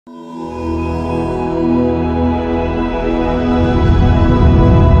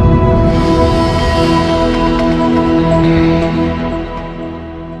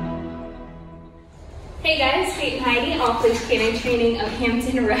beginning of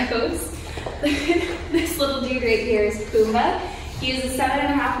Hampton Roads. This little dude right here is Pumbaa. He is a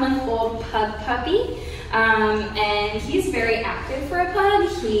 7.5-month-old pug puppy, and he's very active for a pug.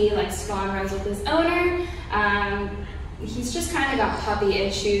 He likes to go on runs with his owner. He's just kind of got puppy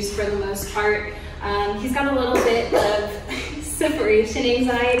issues for the most part. He's got a little bit of separation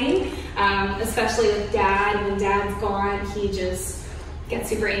anxiety, especially with Dad. When Dad's gone, he just gets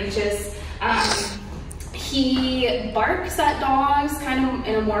super anxious. He barks at dogs kind of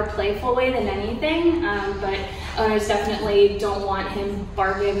in a more playful way than anything, but owners definitely don't want him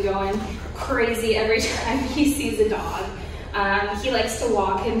barking, going crazy every time he sees a dog. He likes to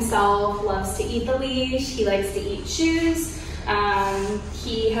walk himself, loves to eat the leash, he likes to eat shoes.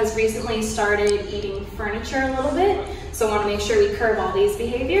 He has recently started eating furniture a little bit, so I want to make sure we curb all these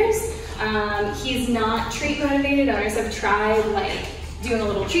behaviors. He's not treat motivated. Owners have tried like doing a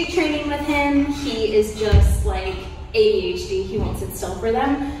little treat training with him. He is just like ADHD. He won't sit still for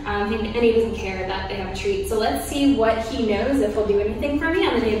them, and he doesn't care that they have a treat. So let's see what he knows, if he'll do anything for me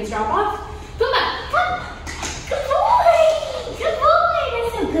on the day of his drop off. Pumbaa, come! Good boy! Good boy!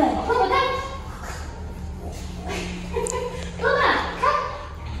 That's so good. Pumbaa, come! Pumbaa, come!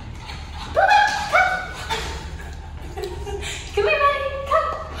 Pumbaa, come! Come here, buddy. Come!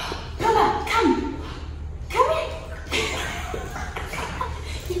 Pumbaa, come! Come here!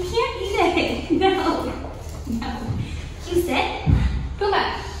 You can't eat it. No. No. You sit. Pumbaa,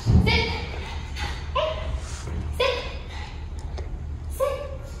 sit. Hey, sit. Sit.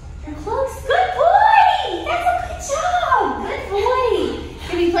 You're close. Good boy! That's a good job. Good boy.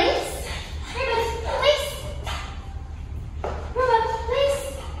 Can we place? Here, buddy. Place. Pumbaa, place.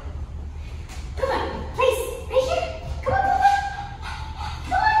 Pumbaa, place. Right here. Come on, Pumbaa.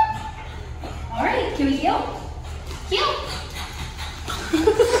 Come on. All right. Can we heel? Heel.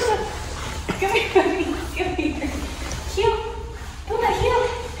 Come here, buddy. Come here. Heel. Pumbaa, heel.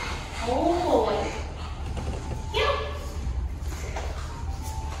 Oh. Heel.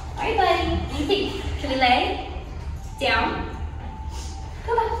 All right, buddy. What do you think? Can we lay? Down.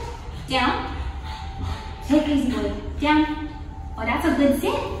 Pumbaa. Down. Hey, crazy boy. Down. Oh, that's a good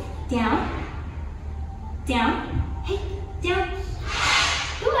sit. Down. Down. Hey, down.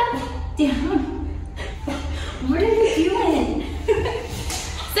 Pumbaa. Down. What are you doing?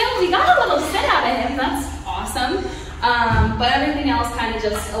 So we got a little sit out of him. That's awesome. But everything else kind of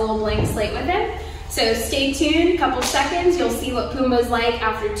just a little blank slate with him. So stay tuned, a couple seconds. You'll see what Pumbaa's like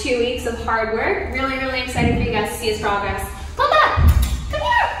after 2 weeks of hard work. Really, really excited for you guys to see his progress. Pumbaa, come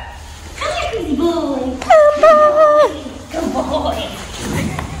here. Come here, crazy boy. Pumbaa. Good boy.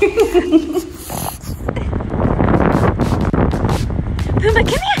 Pumbaa,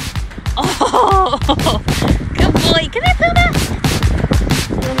 come here. Oh, good boy. Come here, Pumbaa.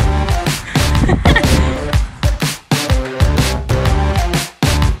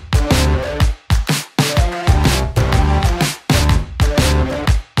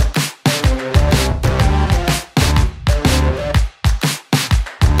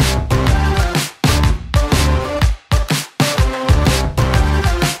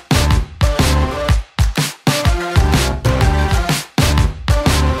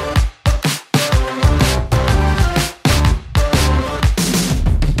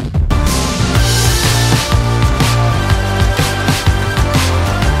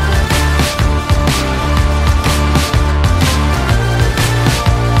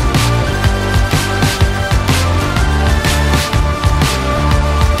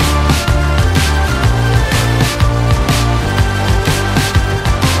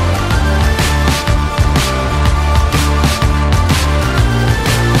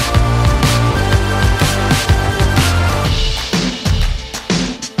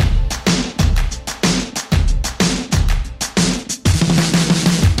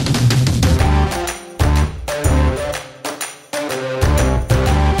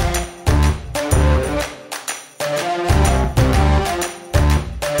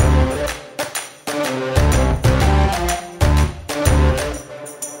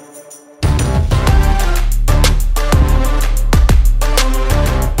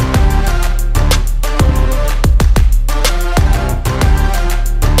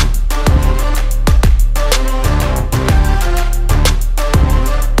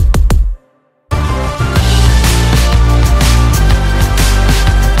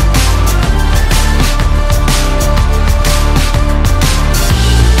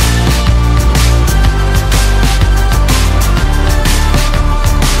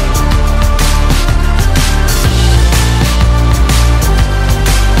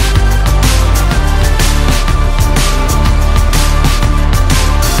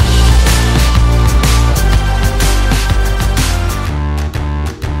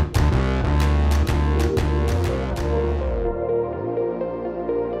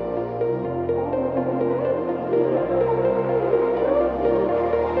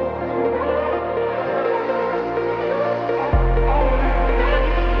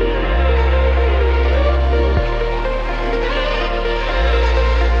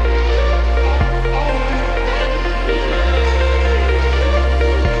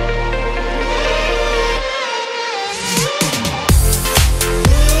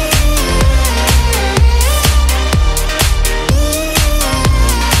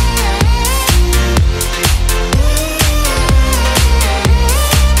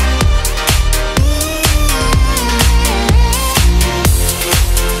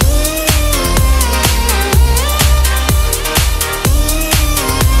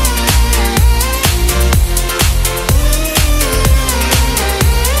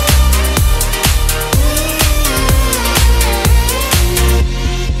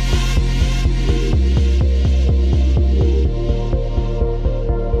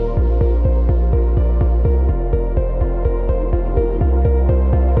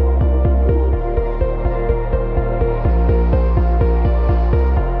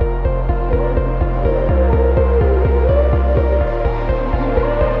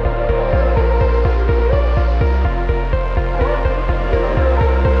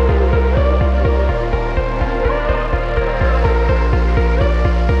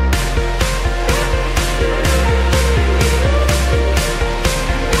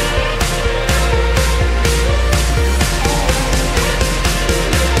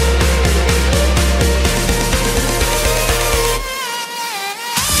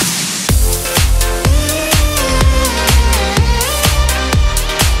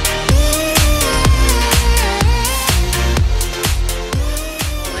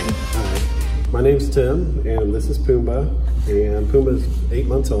 my name's Tim, and this is Pumbaa, and Pumbaa's 8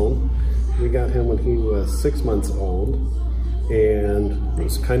 months old. We got him when he was 6 months old, and I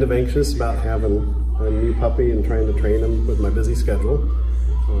was kind of anxious about having a new puppy and trying to train him with my busy schedule.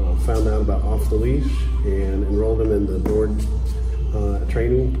 Found out about Off-Leash and enrolled him in the board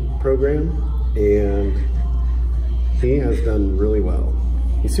training program, and he has done really well.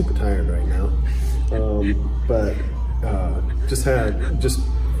 He's super tired right now, but just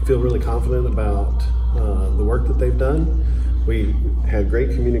feel really confident about the work that they've done. We had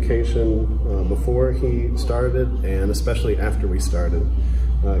great communication before he started, and especially after we started.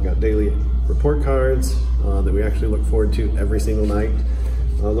 Got daily report cards that we actually look forward to every single night,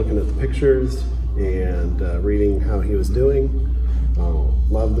 looking at the pictures and reading how he was doing.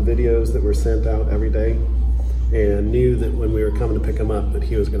 Loved the videos that were sent out every day, and knew that when we were coming to pick him up that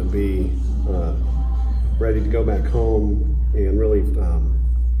he was going to be ready to go back home and really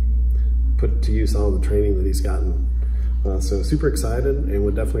put to use all the training that he's gotten. So super excited, and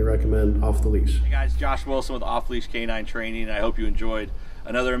would definitely recommend Off-Leash. Hey guys, Josh Wilson with Off-Leash Canine Training. I hope you enjoyed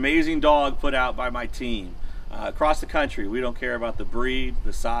another amazing dog put out by my team. Across the country, we don't care about the breed,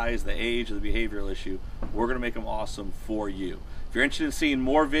 the size, the age, or the behavioral issue. We're gonna make them awesome for you. If you're interested in seeing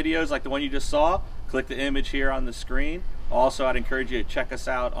more videos like the one you just saw, click the image here on the screen. Also, I'd encourage you to check us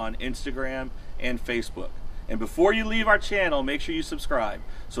out on Instagram and Facebook. And before you leave our channel, make sure you subscribe.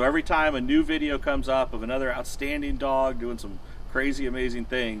 So every time a new video comes up of another outstanding dog doing some crazy, amazing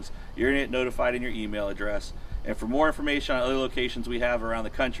things, you're gonna get notified in your email address. And for more information on other locations we have around the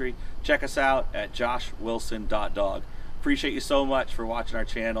country, check us out at joshwilson.dog. Appreciate you so much for watching our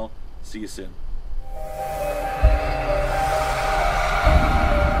channel. See you soon.